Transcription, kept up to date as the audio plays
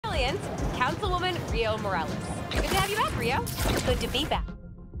Guardians, Councilwoman Rio Morales. Good to have you back, Rio. Good to be back,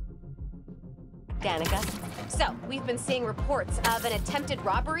 Danica. So, we've been seeing reports of an attempted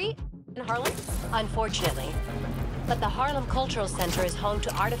robbery in Harlem. Unfortunately. But the Harlem Cultural Center is home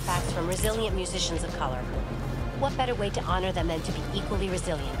to artifacts from resilient musicians of color. What better way to honor them than to be equally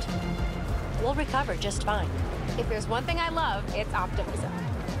resilient? We'll recover just fine. If there's one thing I love, it's optimism.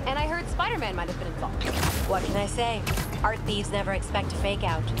 And I heard Spider-Man might have been involved. What can I say? Art thieves never expect a fake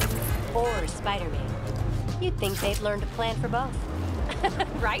out. Or Spider-Man. You'd think they'd learned to plan for both.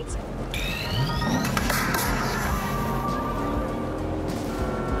 Right?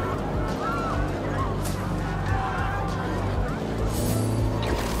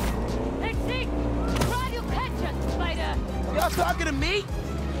 Hey, Zeke! Try to catch us, Spider! Y'all talking to me?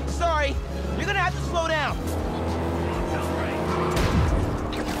 Sorry, you're gonna have to slow down.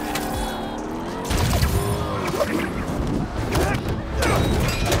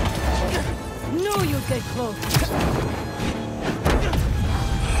 Knew you'd get close.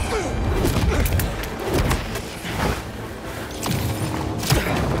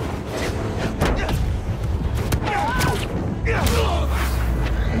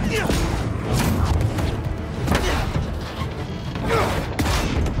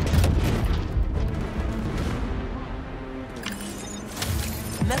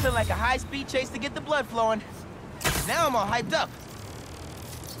 Nothing like a high-speed chase to get the blood flowing. Now I'm all hyped up.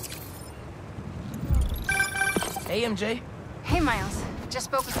 Hey, MJ. Hey, Miles. Just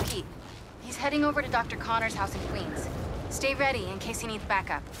spoke with Pete. He's heading over to Dr. Connor's house in Queens. Stay ready in case he needs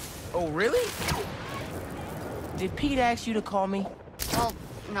backup. Oh, really? Did Pete ask you to call me? Well,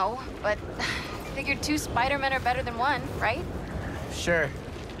 no, but figured 2 Spider-Men are better than 1, right? Sure.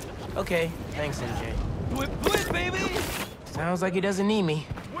 Okay, thanks, MJ. Whip, baby! Sounds like he doesn't need me.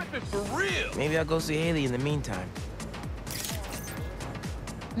 Whip it for real! Maybe I'll go see Haley in the meantime.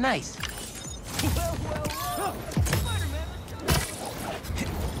 Nice.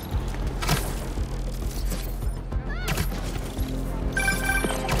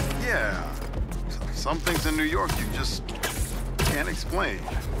 Yeah. Some things in New York you just can't explain.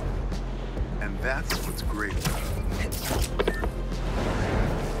 And that's what's great about it.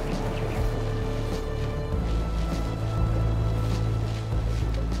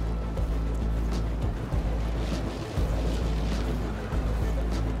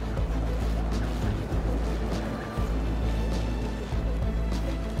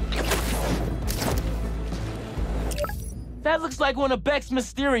 That looks like one of Beck's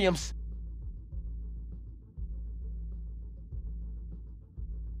Mysteriums.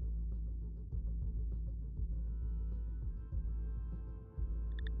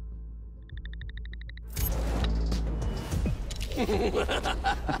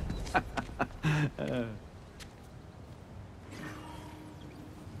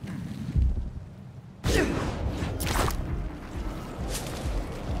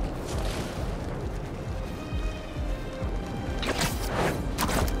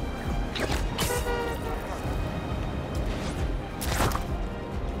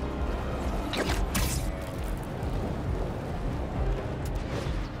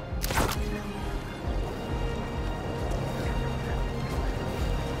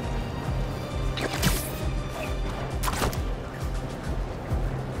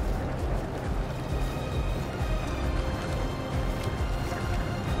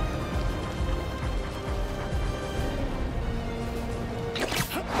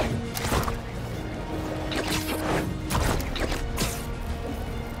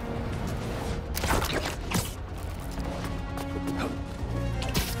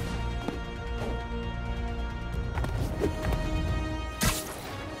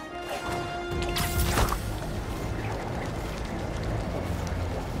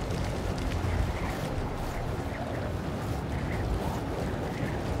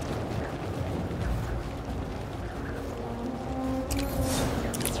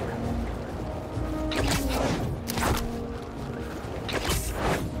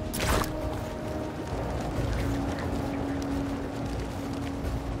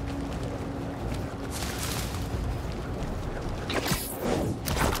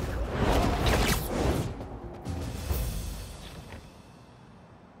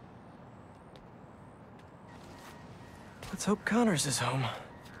 Let's hope Connors is home.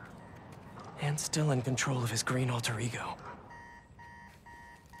 And still in control of his green alter ego.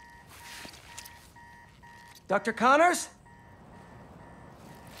 Dr. Connors?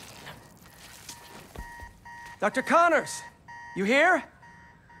 Dr. Connors! You here?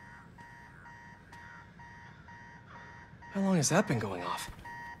 How long has that been going off?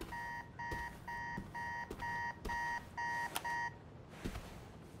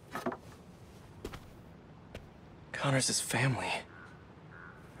 Connors' family.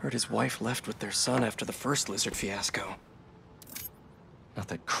 Heard his wife left with their son after the first lizard fiasco. Not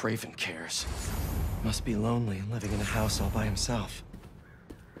that Craven cares. Must be lonely living in a house all by himself.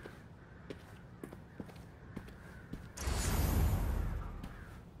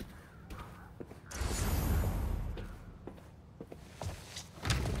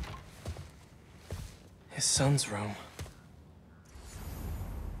 His son's room.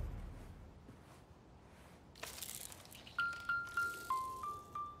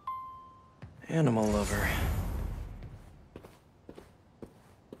 Animal lover.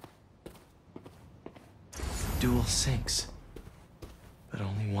 Dual sinks, but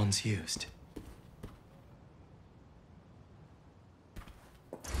only one's used.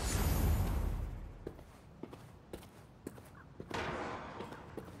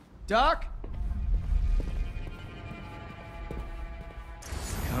 Doc?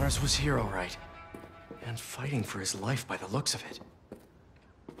 Connors was here, all right. And fighting for his life by the looks of it.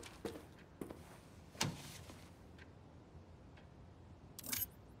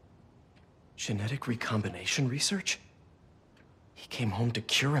 Genetic recombination research? He came home to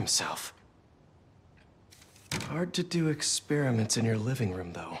cure himself. Hard to do experiments in your living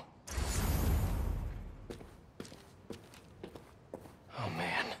room, though. Oh,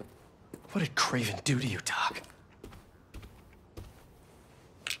 man. What did Craven do to you, Doc?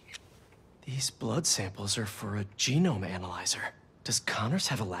 These blood samples are for a genome analyzer. Does Connors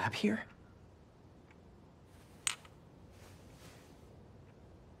have a lab here?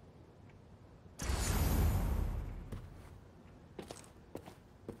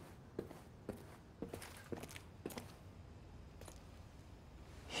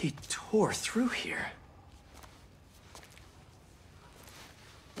 He tore through here.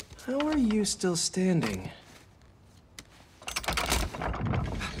 How are you still standing?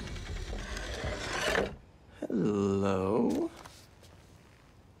 Hello?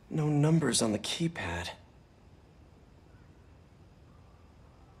 No numbers on the keypad.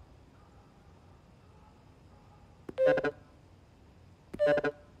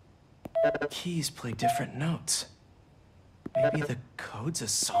 Keys play different notes. Maybe the code's a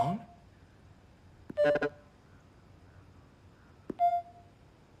song?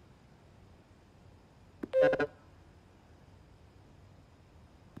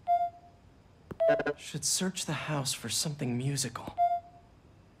 Should search the house for something musical.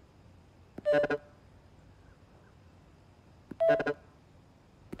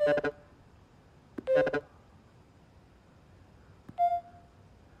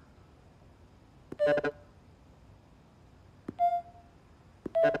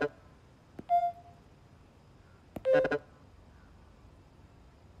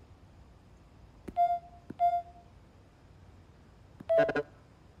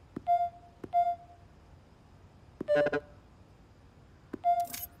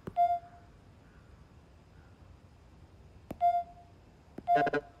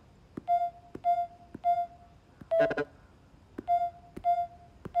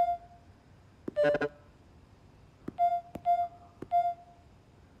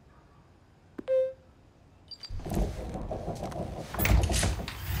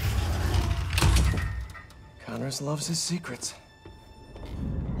 Connors loves his secrets.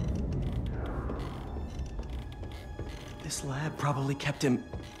 This lab probably kept him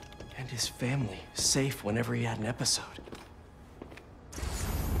and his family safe whenever he had an episode.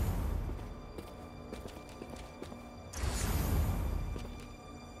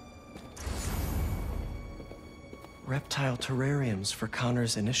 Reptile terrariums for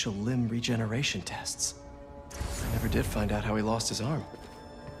Connor's initial limb regeneration tests. I never did find out how he lost his arm.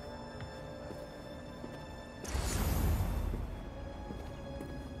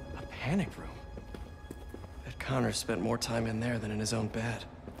 A panic room. Bet Connor spent more time in there than in his own bed.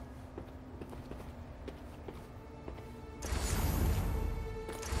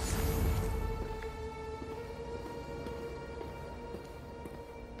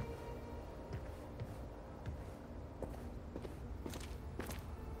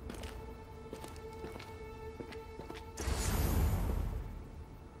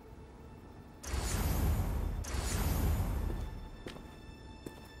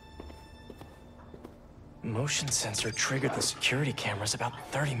 Motion sensor triggered the security cameras about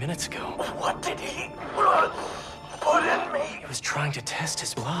 30 minutes ago. What did he put in me? He was trying to test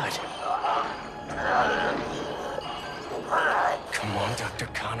his blood. Come on, Dr.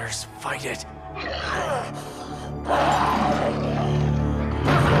 Connors, fight it.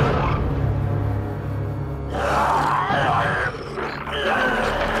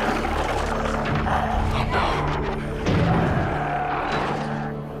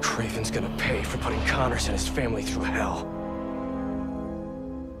 Kraven's gonna pay for putting Connors and his family through hell.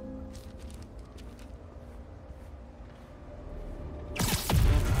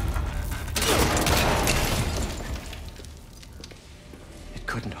 It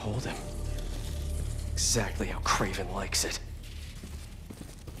couldn't hold him. Exactly how Kraven likes it.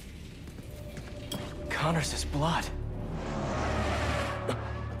 Connors' blood.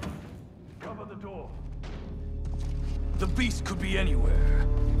 Cover the door. The beast could be anywhere.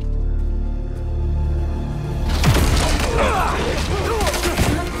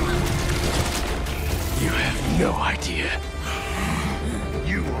 You have no idea.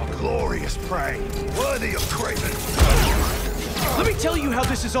 You are glorious prey, worthy of Kraven. Let me tell you how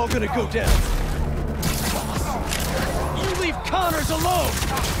this is all gonna go down. You leave Connors alone!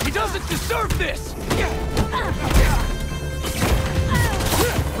 He doesn't deserve this!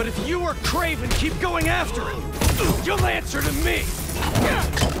 But if you or Kraven keep going after him, you'll answer to me!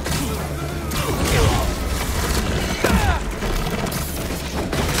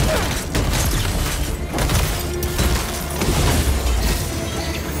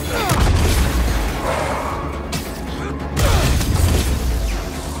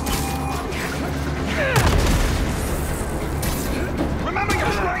 Remember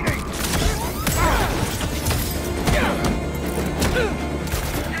your training!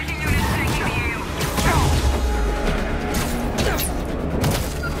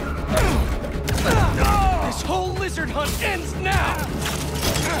 This whole lizard hunt ends now!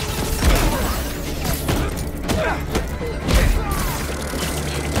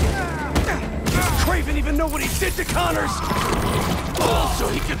 Does Kraven even know what he did to Connors? All so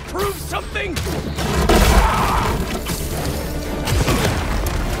he could prove something?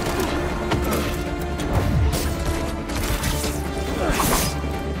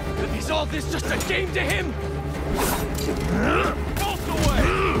 Is all this just a game to him? Both away!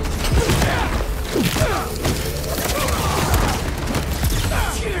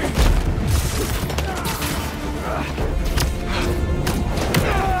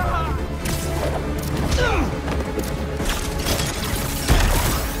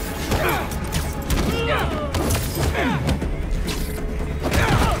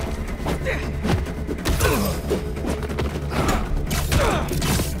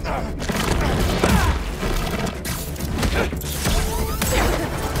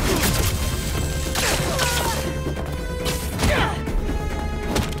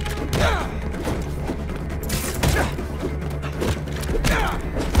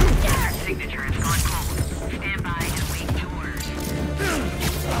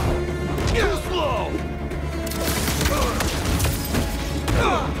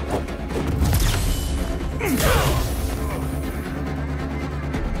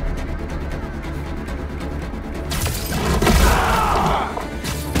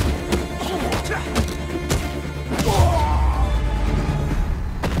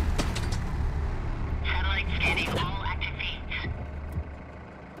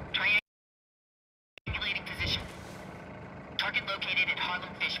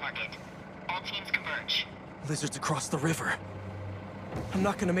 Lizards across the river. I'm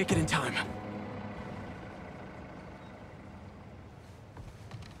not gonna make it in time.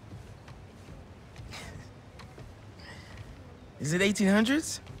 Is it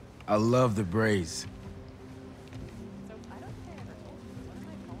 1800s? I love the braids.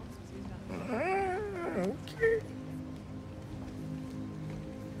 Okay.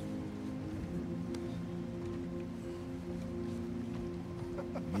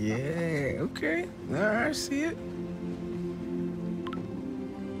 Yeah, okay. All right, I see it.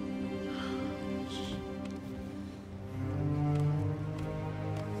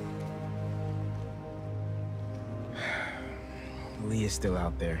 Lee is still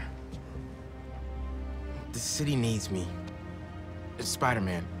out there. The city needs me. It's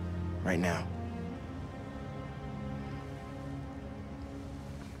Spider-Man, right now.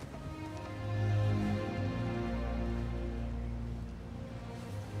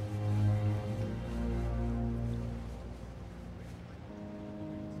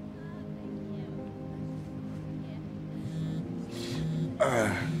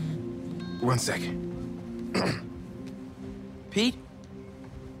 One second. Pete?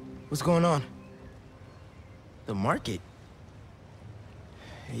 What's going on? The market?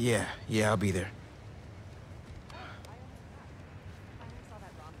 Yeah, I'll be there.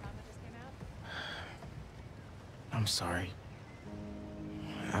 I'm sorry.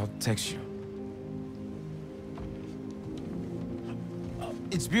 I'll text you.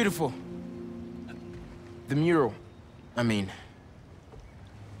 It's beautiful. The mural, I mean.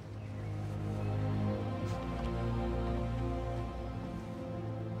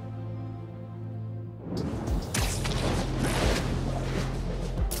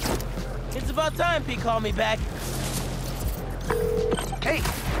 about time Pete called me back. Hey,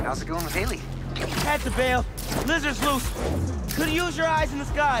 how's it going with Haley? Had to bail. Lizard's loose. Could use your eyes in the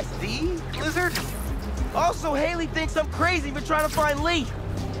skies. The lizard? Also, Haley thinks I'm crazy for trying to find Lee.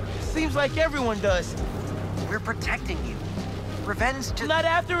 Seems like everyone does. We're protecting you. Revenge just... Not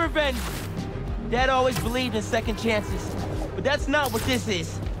after revenge. Dad always believed in second chances. But that's not what this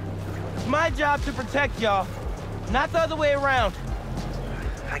is. It's my job to protect y'all, not the other way around.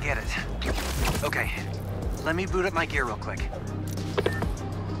 I get it. Okay, let me boot up my gear real quick.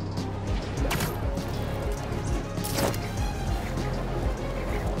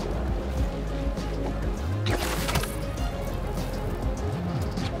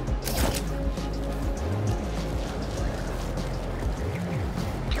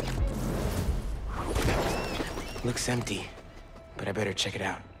 Looks empty, but I better check it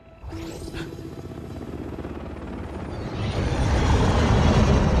out.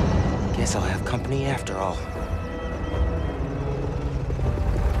 Guess I'll have company after all.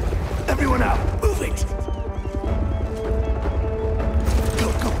 Everyone out! Move it!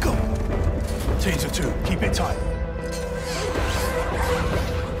 Go, go, go! Teams of two, keep it tight.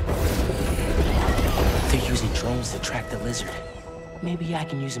 They're using drones to track the lizard. Maybe I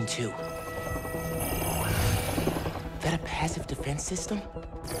can use them too. That a passive defense system?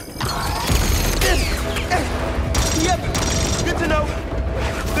 Yep, good to know.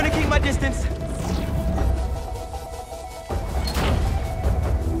 Gonna keep my distance.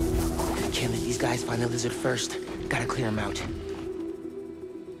 Can't let these guys find the lizard first. Gotta clear them out.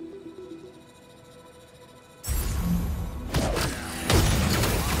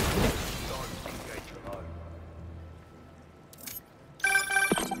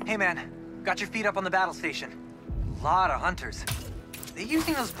 Hey man, got your feet up on the battle station. Lot of hunters. They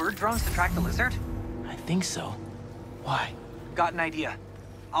using those bird drones to track the lizard? I think so. Why? Got an idea.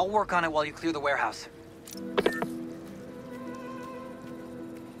 I'll work on it while you clear the warehouse.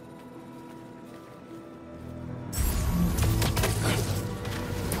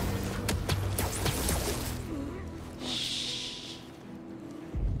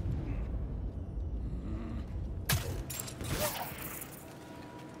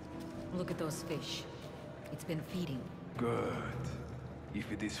 Look at those fish. It's been feeding. Good.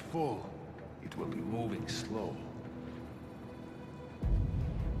 If it is full, it will be moving slow.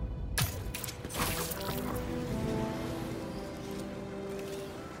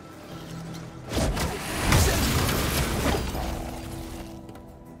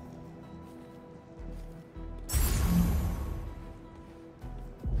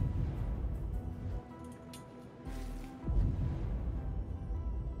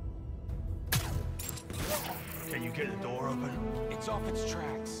 Can you get the door open? It's off its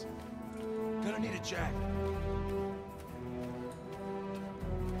tracks. Gonna need a jack.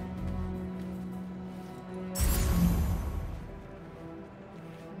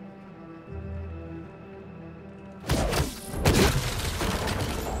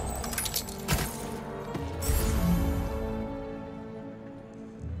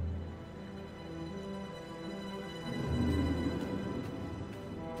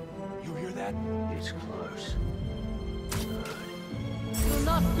 You hear that? It's close. Do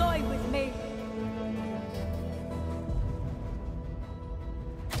not toy with me.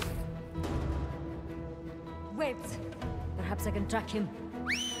 Wait. Perhaps I can track him.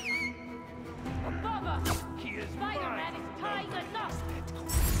 Above us! He is Spider-Man is tied enough!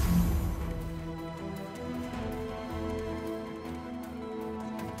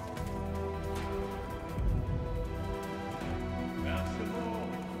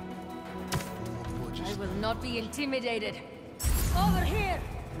 I will not be intimidated. Over here!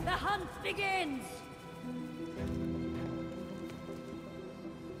 The hunt begins!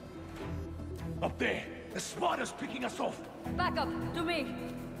 Up there! The spider's picking us off! Back up to me!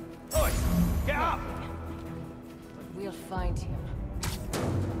 Oi! Get up! We'll find him.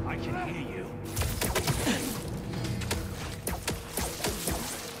 I can hear you.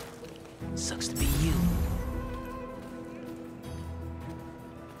 Sucks to be you.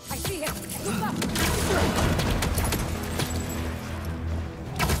 I see him! Look up!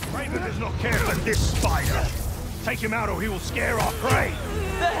 Raven does not care for this spider. Take him out or he will scare our prey.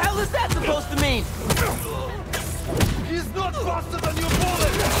 The hell is that supposed to mean? He's not faster than your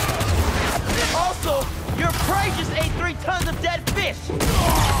bullet! Also, your prey just ate 3 tons of dead fish.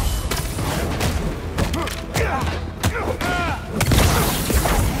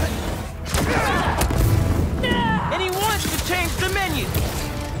 And he wants to change the menu.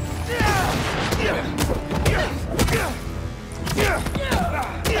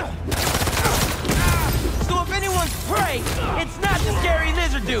 So if anyone's prey, it's not the scary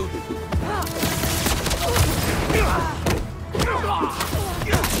lizard dude.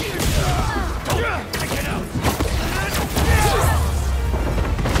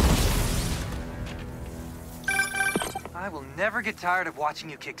 Never get tired of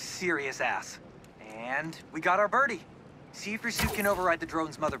watching you kick serious ass. And we got our birdie. See if your suit can override the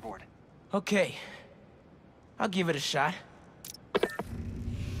drone's motherboard. Okay. I'll give it a shot.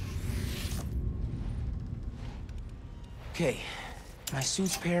 Okay. My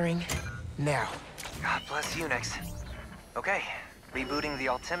suit's pairing now. God bless Unix. Okay. Rebooting the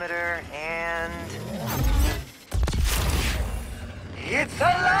altimeter and... It's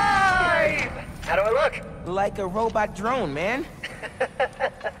alive! How do I look? Like a robot drone, man.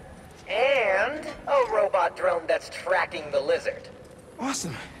 And a robot drone that's tracking the lizard.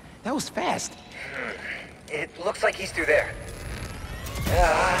 Awesome. That was fast. It looks like he's through there.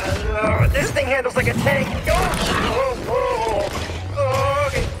 This thing handles like a tank. Okay.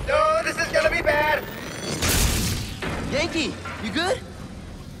 Oh, this is gonna be bad. Yankee, you good?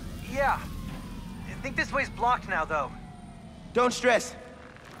 Yeah. I think this way's blocked now, though. Don't stress.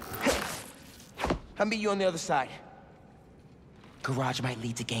 I'll meet you on the other side. Garage might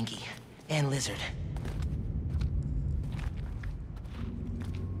lead to Genki and Lizard.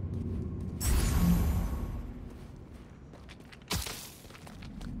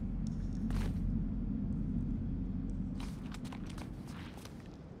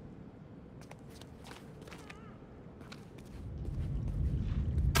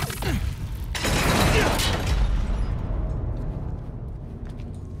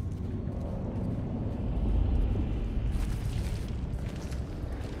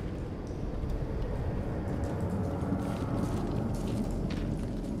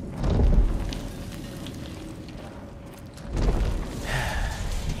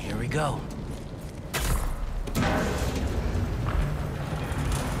 Go.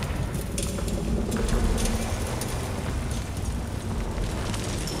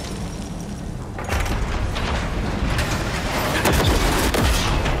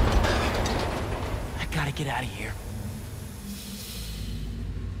 I gotta get out of here.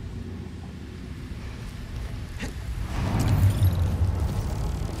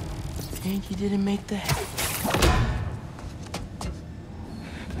 Yankee didn't make that.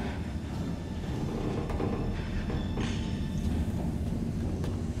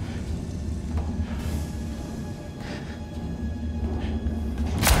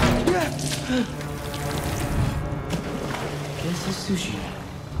 Guess it's sushi.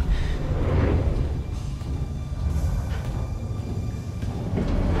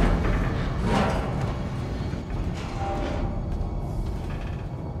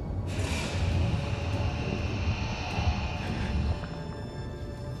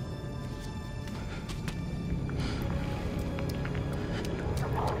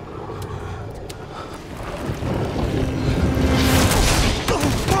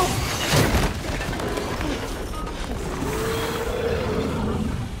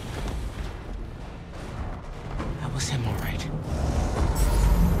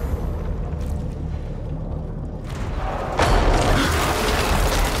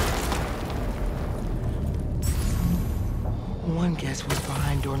 One guess was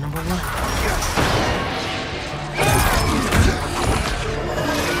behind door number 1.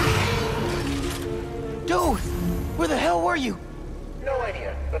 Dude, where the hell were you? No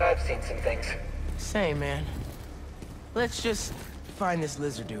idea, but I've seen some things. Same, man. Let's just find this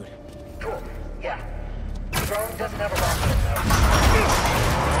lizard dude. Cool, yeah. The drone doesn't have a rocket,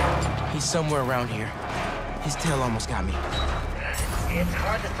 though. He's somewhere around here. His tail almost got me. It's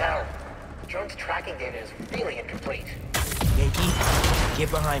hard to tell. The drone's tracking data is really incomplete. Yankee,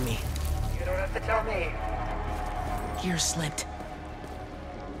 get behind me. You don't have to tell me. Gear slipped.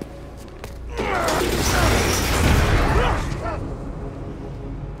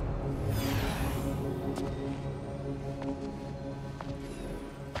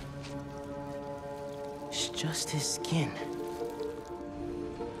 It's just his skin.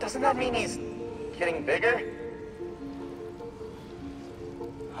 Doesn't that mean he's getting bigger?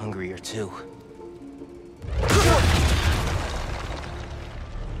 Hungrier too.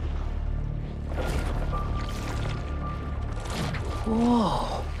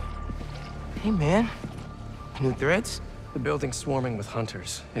 Whoa. Hey, man. New threads? The building's swarming with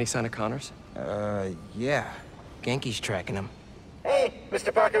hunters. Any sign of Connors? Yeah. Genki's tracking him. Hey,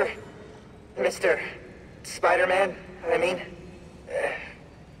 Mr. Parker. Mr. Spider-Man, I mean.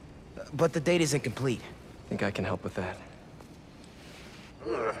 But the data's incomplete. Think I can help with that.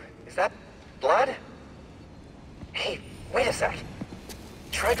 Ugh, is that blood? Hey, wait a sec.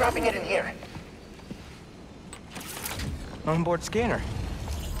 Try dropping it in here. Onboard scanner.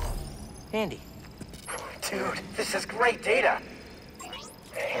 Handy. Dude, this is great data.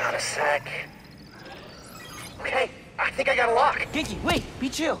 Hang on a sec. Okay, I think I got a lock. Genki, wait! Be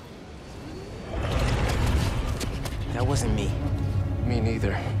chill. That wasn't me. Me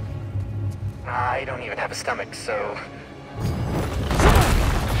neither. I don't even have a stomach, so...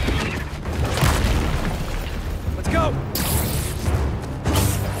 Let's go!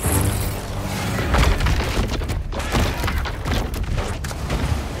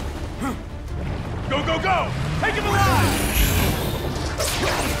 Go, go, go! Take him alive!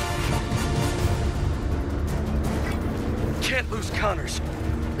 Can't lose Connors.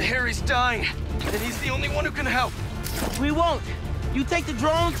 Harry's dying, and he's the only one who can help. We won't. You take the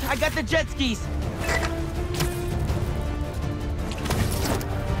drones, I got the jet skis.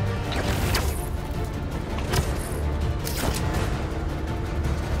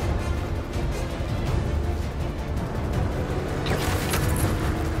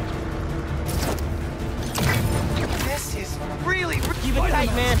 This is really... Keep it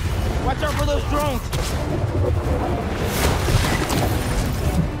tight, man. Watch out for those drones.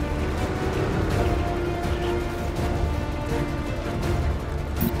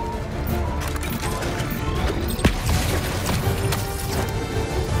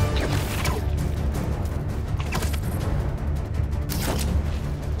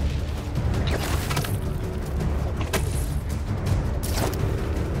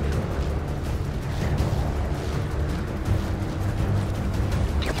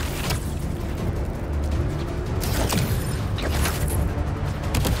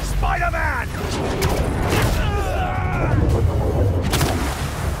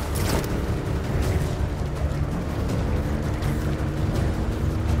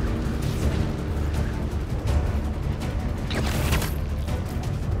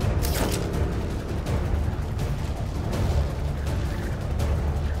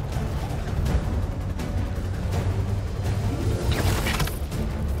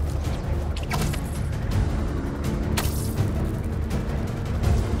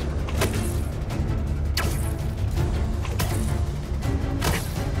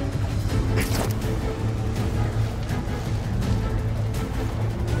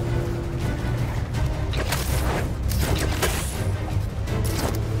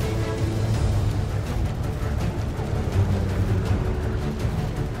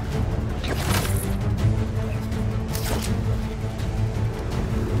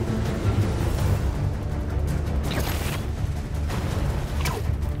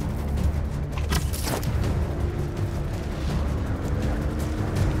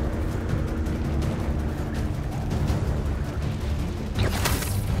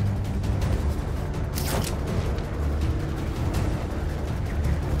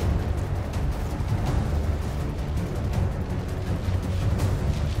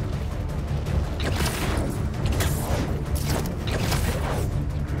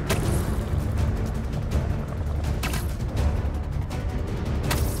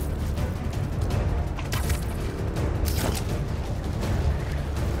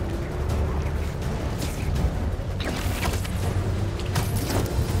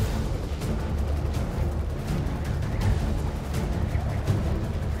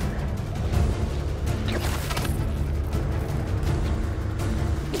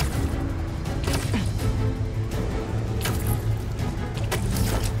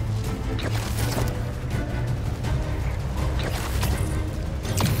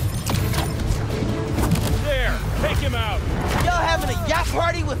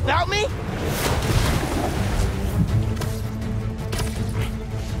 Party without me?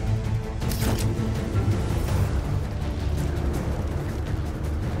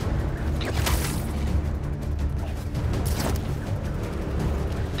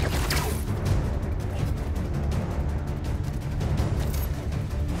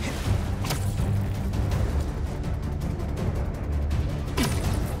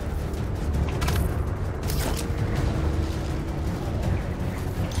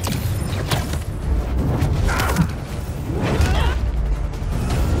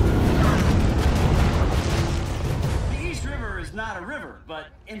 But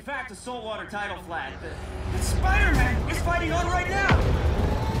in fact, a saltwater tidal flat. But Spider-Man is fighting on right now!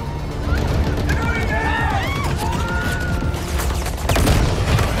 They're going down!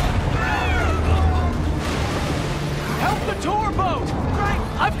 Help the tour boat! Right!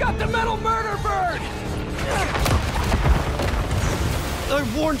 I've got the metal murder bird!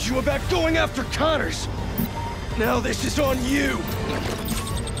 I warned you about going after Connors! Now this is on you!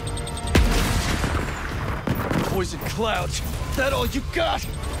 Poison clouds! That all you got?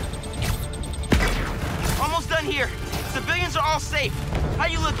 Almost done here. Civilians are all safe. How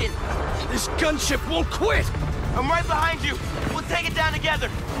you looking? This gunship won't quit! I'm right behind you. We'll take it down together.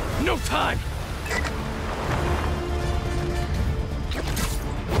 No time!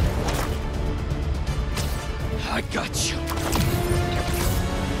 I got you.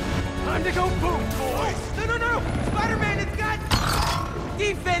 Time to go boom, boys! No! Spider-Man has got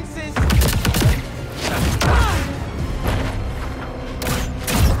defenses!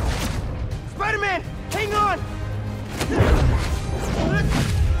 Spider-Man, hang on!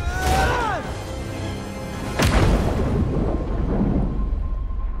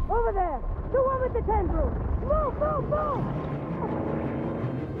 Over there! The one with the tendrils! Move!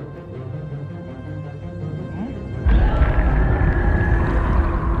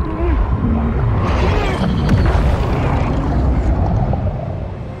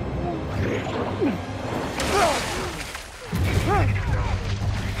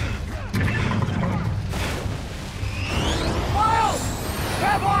 Miles!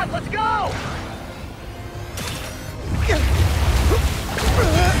 Grab on, let's go!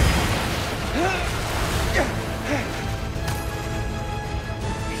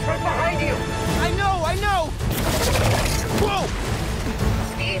 He's right behind you! I know! Whoa!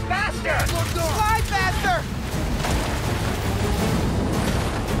 Speed faster! Fly faster!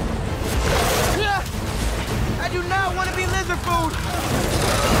 I do not want to be lizard food!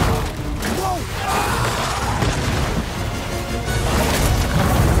 Whoa!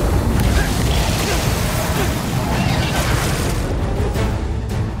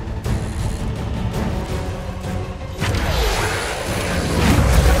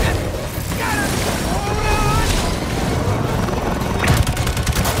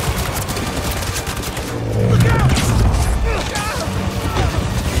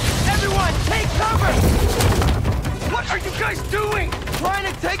 What are you guys doing? Trying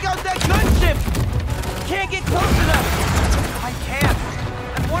to take out that gunship! Can't get close enough! I can't.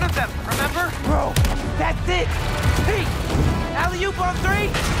 I'm one of them, remember? Bro, that's it! Pete! Alley-oop on 3?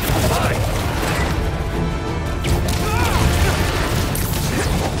 Fine.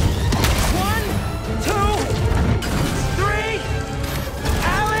 1, 2, 3!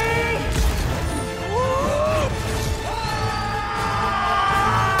 Alley! Woo!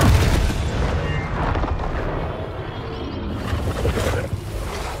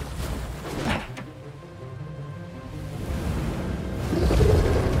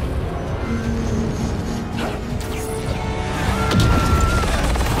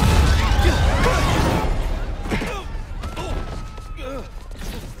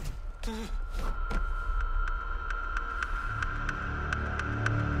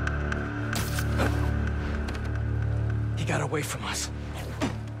 He got away from us.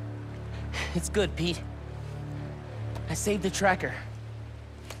 It's good, Pete. I saved the tracker.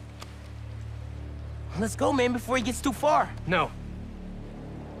 Let's go, man, before he gets too far. No.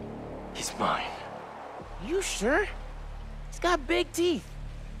 He's mine. You sure? He's got big teeth.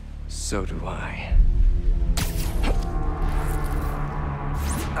 So do I.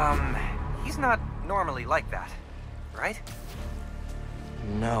 He's not normally like that, right?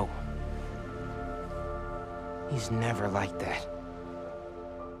 No. He's never like that.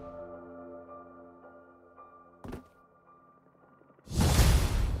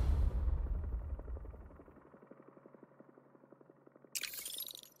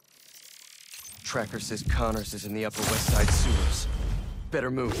 Tracker says Connors is in the Upper West Side sewers.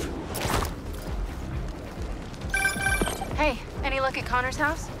 Better move. Hey, any look at Connor's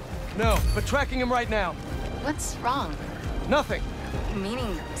house? No, but tracking him right now. What's wrong? Nothing.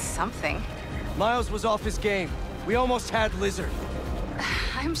 Meaning something. Miles was off his game. We almost had Lizard.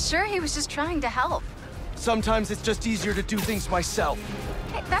 I'm sure he was just trying to help. Sometimes it's just easier to do things myself.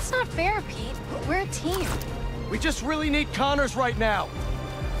 Hey, that's not fair, Pete. We're a team. We just really need Connors right now.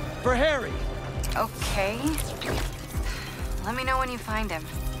 For Harry. Okay. Let me know when you find him.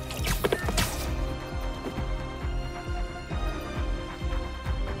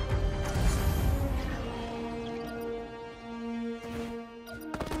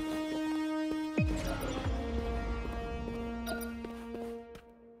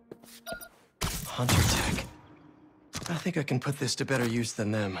 Hunter tech. I think I can put this to better use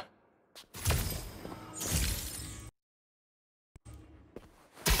than them.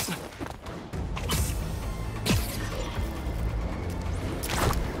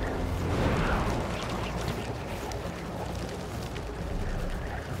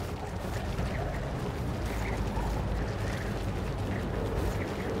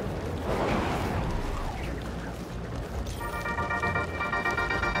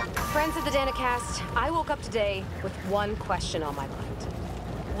 Friends of the Danicast, I woke up today with one question on my mind.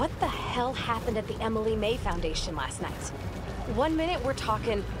 What the hell happened at the Emily May Foundation last night? One minute we're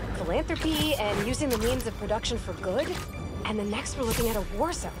talking philanthropy and using the means of production for good, and the next we're looking at a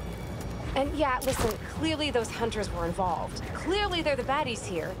war zone. And yeah, listen, clearly those hunters were involved. Clearly they're the baddies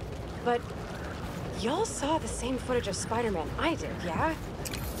here. But Y'all saw the same footage of Spider-Man I did, yeah?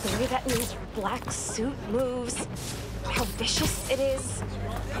 The way that new black suit moves, how vicious it is.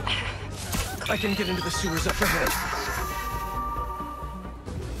 I can get into the sewers up ahead.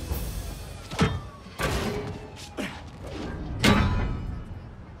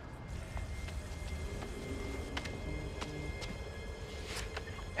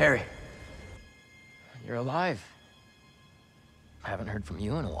 Harry. You're alive. I haven't heard from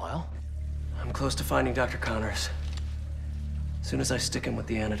you in a while. I'm close to finding Dr. Connors. As soon as I stick him with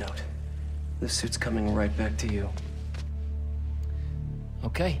the antidote, this suit's coming right back to you.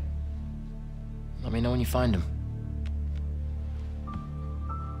 Okay. Let me know when you find him.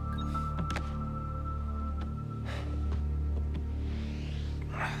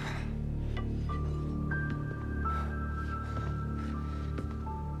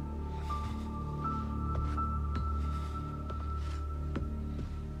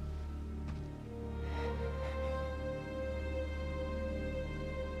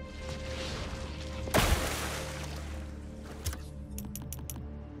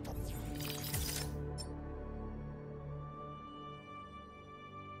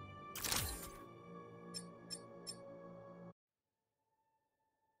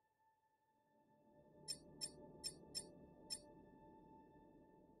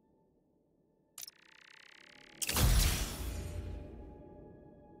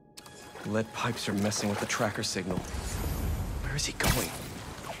 Lead pipes are messing with the tracker signal. Where is he going?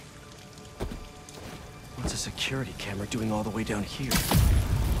 What's a security camera doing all the way down here?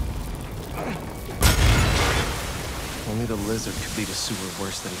 Only the lizard could lead a sewer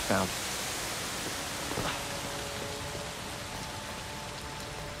worse than he found it.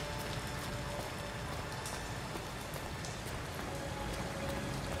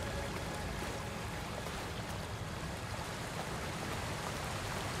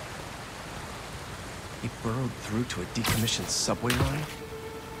 He burrowed through to a decommissioned subway line?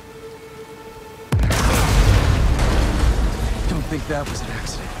 Don't think that was an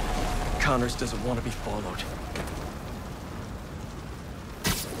accident. Connors doesn't want to be followed.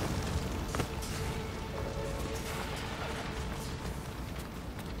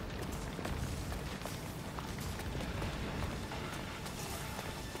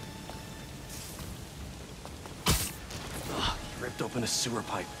 He ripped open a sewer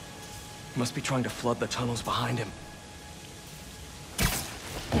pipe. Must be trying to flood the tunnels behind him.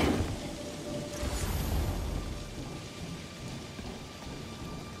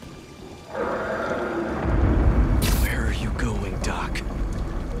 Where are you going, Doc?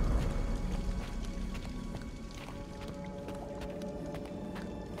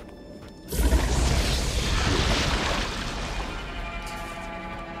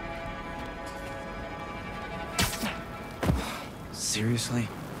 Seriously?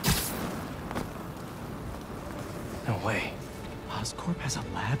 No way. Oscorp has a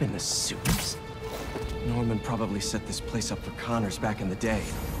lab in the sewers? Norman probably set this place up for Connors back in the day.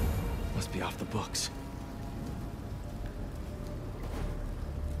 Must be off the books.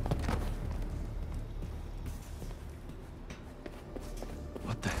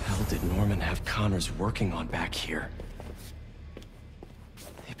 What the hell did Norman have Connors working on back here?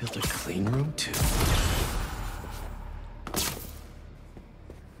 They built a clean room too.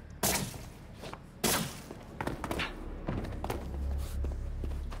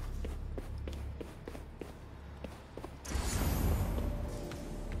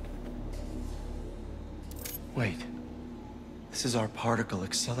 Wait, this is our particle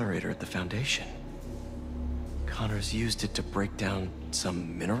accelerator at the Foundation. Connors used it to break down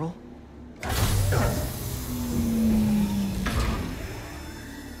some mineral?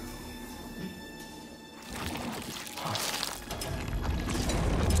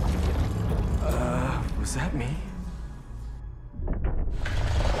 Was that me?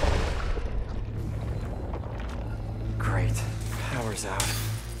 Great, power's out.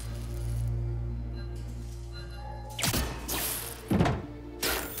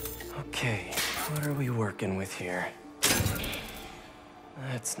 Okay, what are we working with here?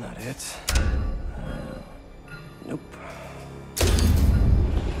 That's not it. Nope.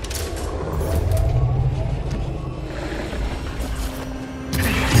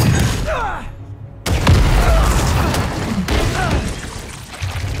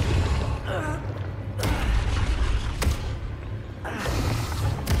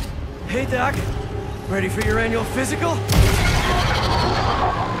 Hey, Doc. Ready for your annual physical?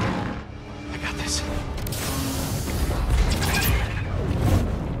 I got this.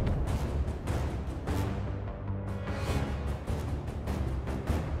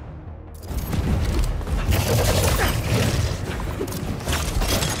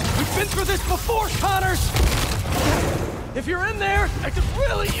 We been through this before, Connors! If you're in there, I could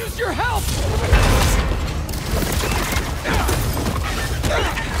really use your help!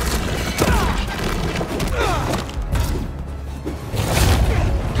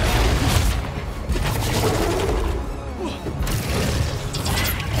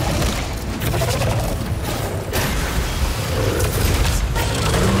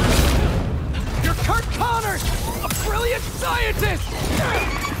 You're Kurt Connors, a brilliant scientist!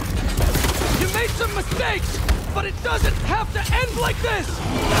 You made some mistakes, but it doesn't have to end like this!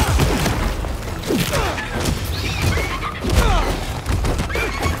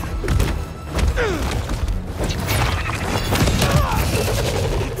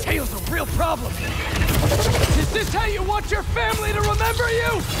 Tail's a real problem. Is this how you want your family to remember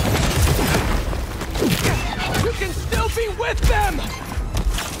you? You can still be with them!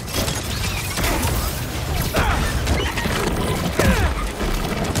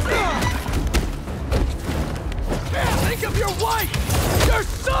 Think of your wife! Your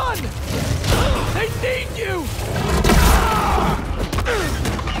son! They need you!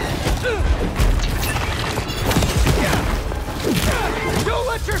 Don't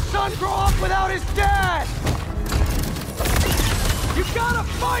let your son grow up without his dad! You gotta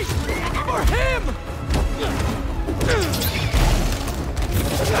fight for him!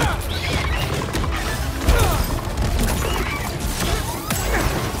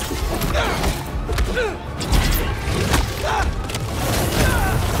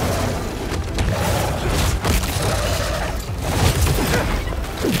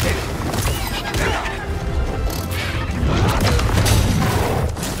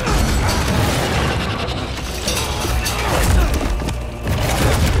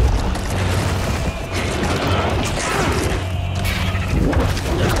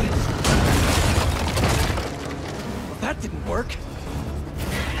 That didn't work.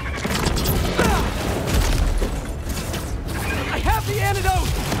 I have the antidote!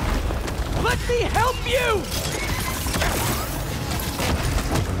 Let me help you!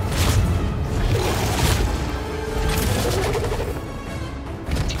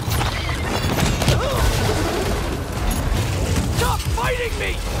 Stop fighting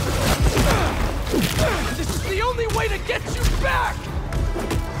me! This is the only way to get you back!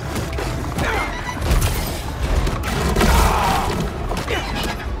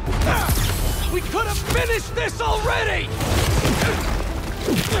 We could have finished this already!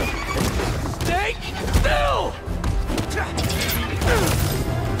 Stay still!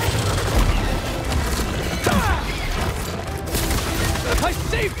 I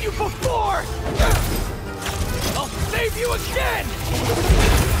saved you before! I'll save you again!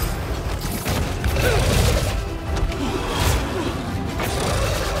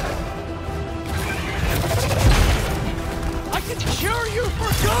 I can cure you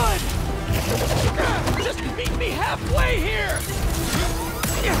for good! Just meet me halfway here!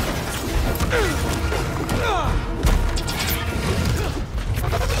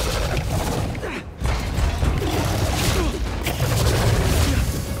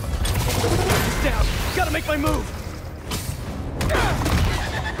 Down! Gotta make my move!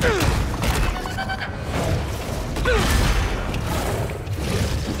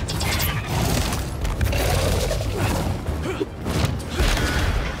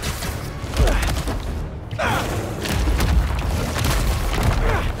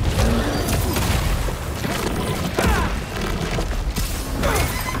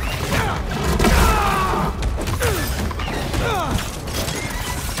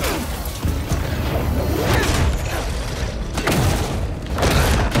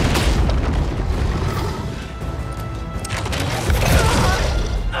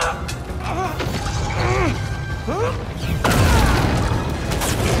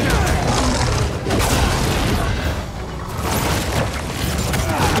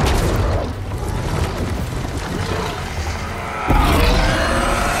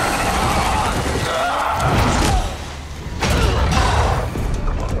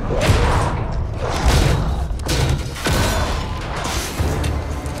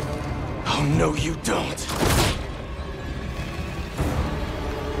 No, you don't.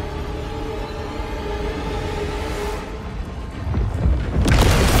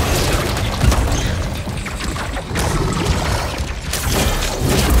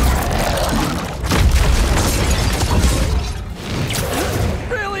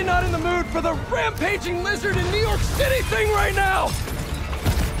 Really not in the mood for the rampaging lizard in New York City thing right now!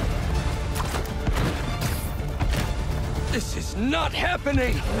 This is not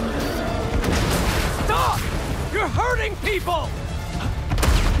happening! Stop! You're hurting people!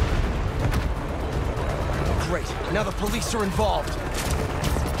 Great, now the police are involved.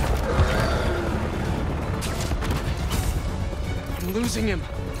 I'm losing him.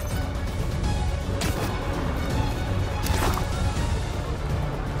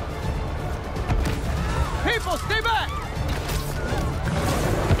 People, stay back!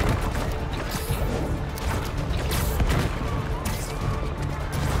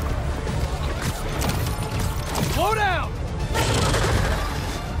 Slow down!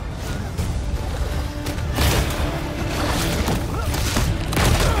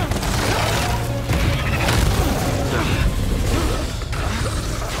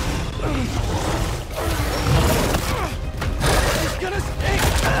 He's gonna stay!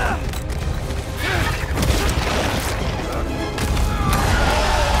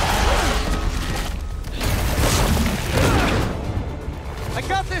 I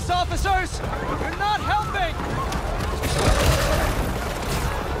got this, officers! You're not helping!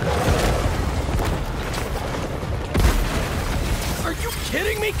 Are you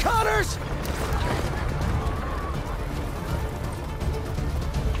kidding me, Connors?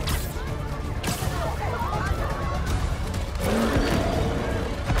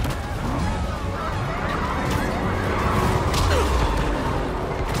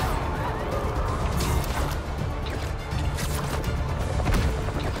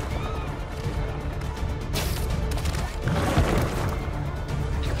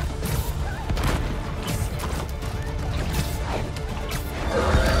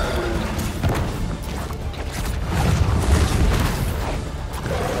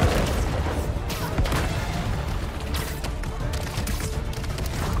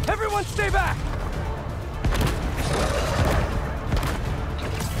 Everyone stay back!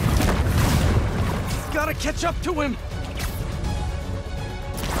 Gotta catch up to him!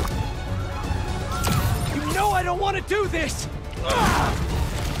 You know I don't want to do this!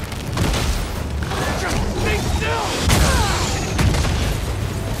 Just stay still!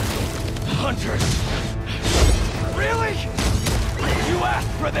 Hunters! Really? You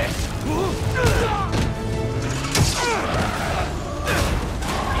asked for this!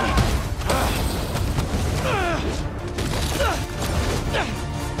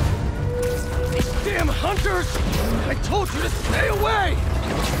 Damn hunters! I told you to stay away!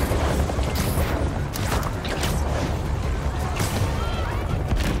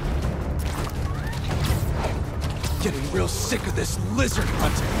 Getting real sick of this lizard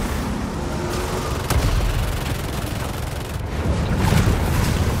hunting.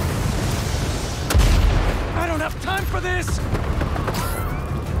 I don't have time for this!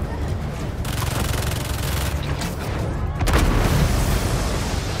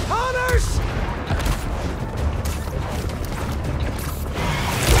 Hunters!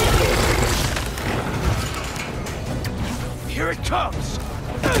 Here it comes!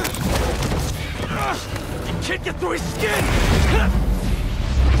 You can't get through his skin!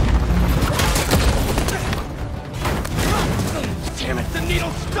 Damn it, the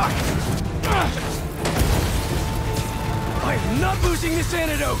needle's stuck! I am not losing this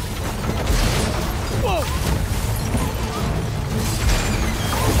antidote! Whoa!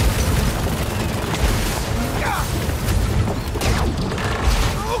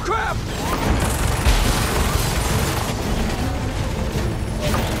 Oh crap!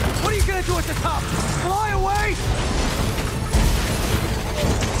 What are you gonna do at the top? Fly away?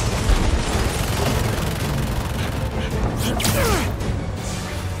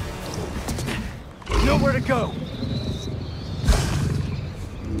 Nowhere to go.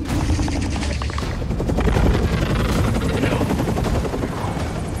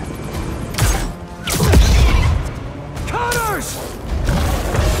 Connors!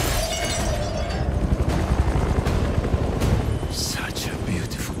 Such a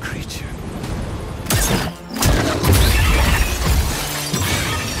beautiful creature.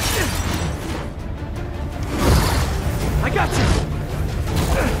 I got you!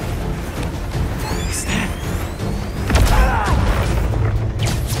 Is that...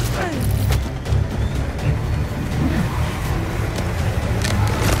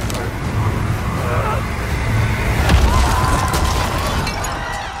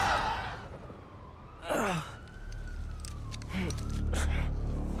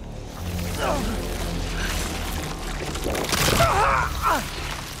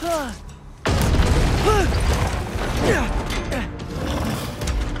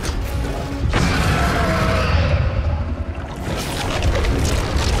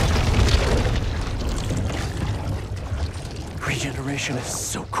 Regeneration is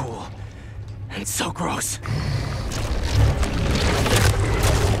so cool and so gross.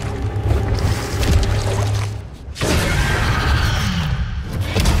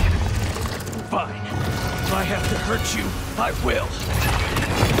 Fine. If I have to hurt you, I will.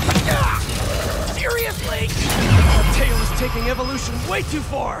 Seriously? That tail is taking evolution way too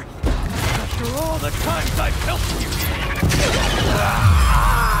far. After all the times I've helped you.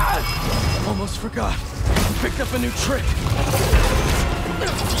 Almost forgot. Picked up a new trick.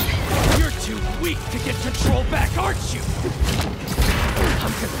 You're too weak to get control back, aren't you?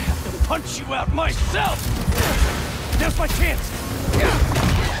 I'm gonna have to punch you out myself! Now's my chance!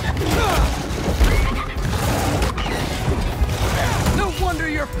 No wonder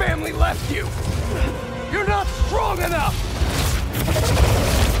your family left you! You're not strong enough!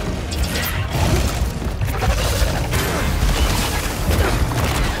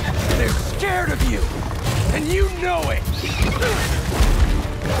 They're scared of you! And you know it!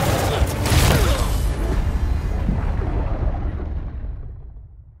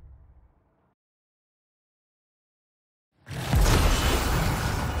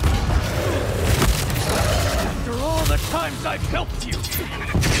 After all the times I've helped you,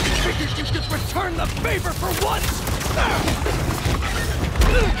 figured you could return the favor for once!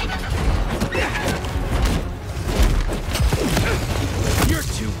 You're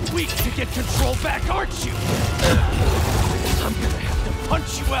too weak to get control back, aren't you? I'm gonna have to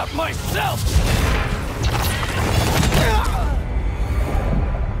punch you out myself!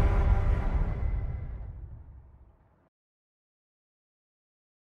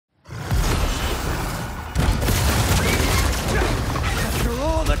 After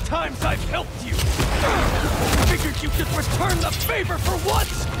all the times I've helped you, figured you could return the favor for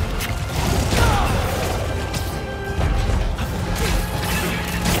once!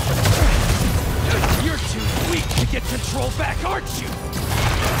 You're too weak to get control back, aren't you?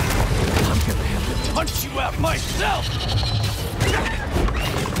 I'm gonna have to punch you out myself!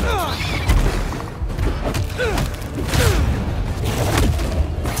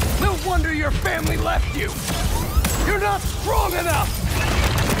 No wonder your family left you! You're not strong enough!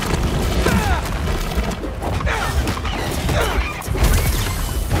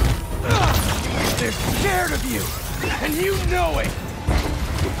 They're scared of you, and you know it!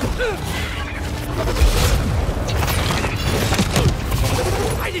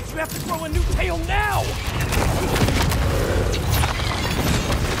 Why did you have to grow a new tail now?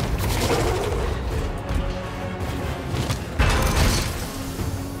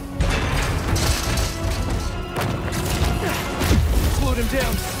 Slowed him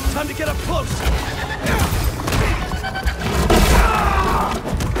down. Time to get up close.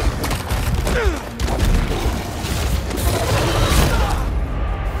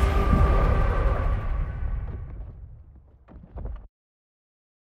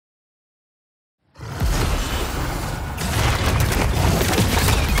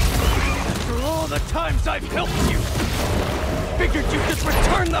 Times I've helped you! Figured you could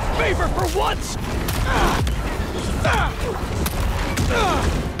return the favor for once!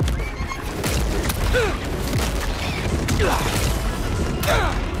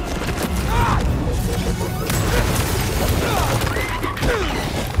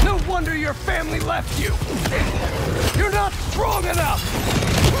 No wonder your family left you! You're not strong enough!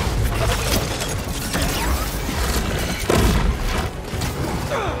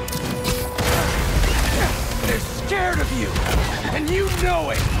 They're scared of you, and you know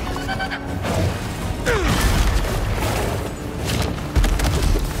it!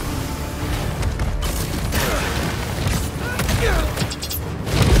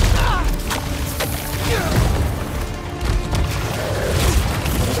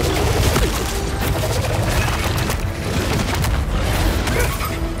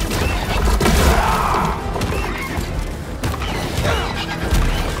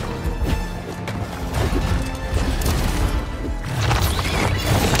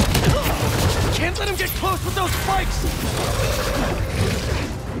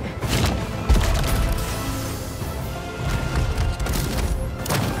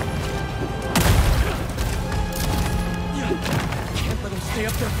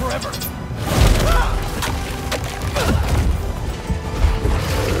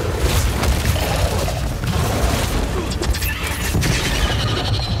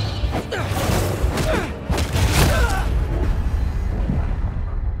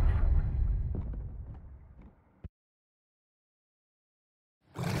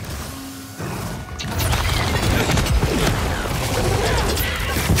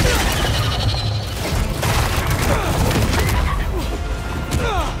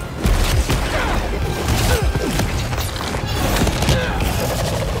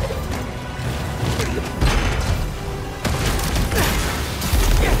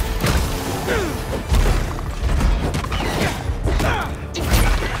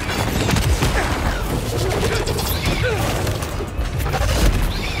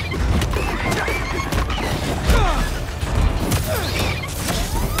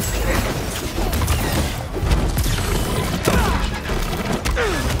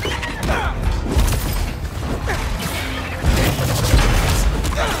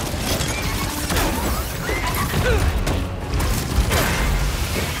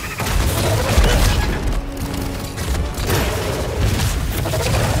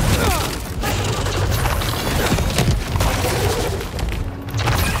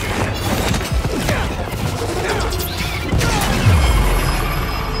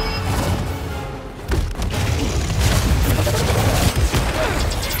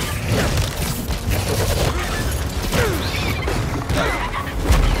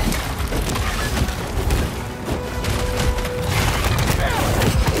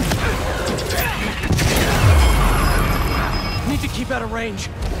 range,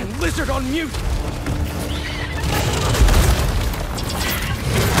 and lizard on mute.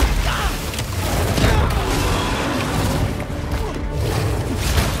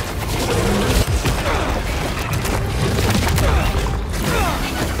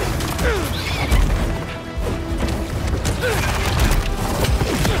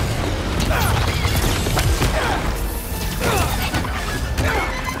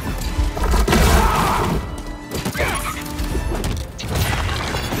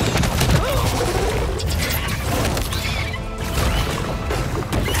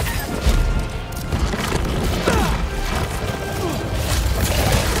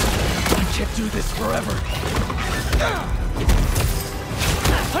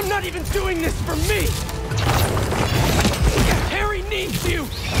 I'm not even doing this for me! Harry needs you!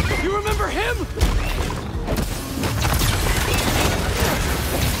 You remember him?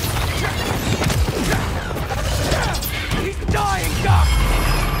 He's dying, Doc!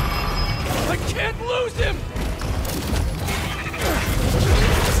 I can't lose him!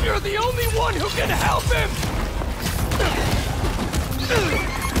 You're the only one who can help him!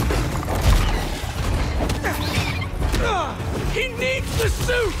 He needs the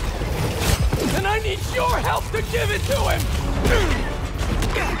suit! And I need your help to give it to him!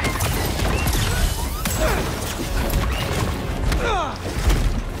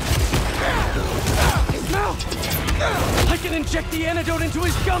 His mouth! I can inject the antidote into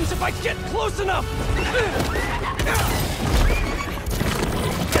his gums if I get close enough!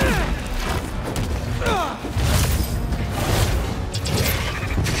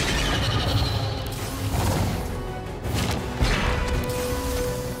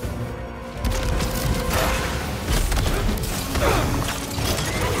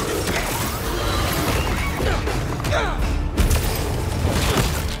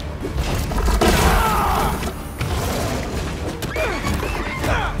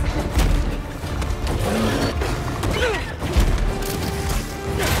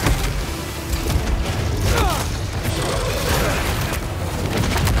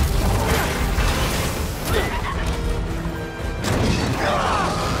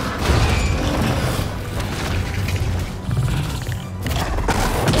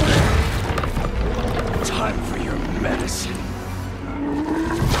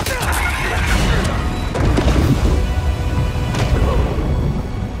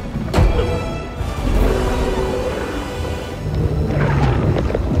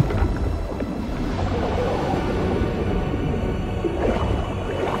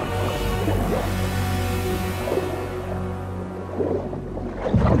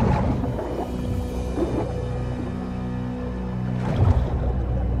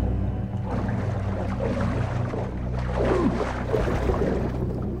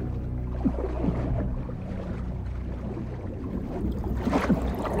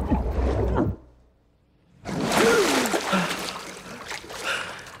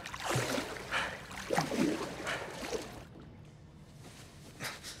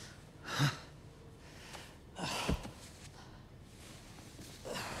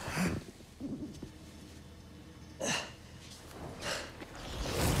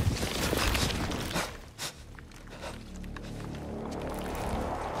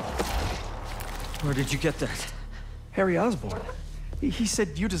 Where did you get that? Harry Osborn. He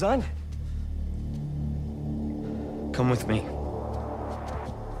said you designed it. Come with me.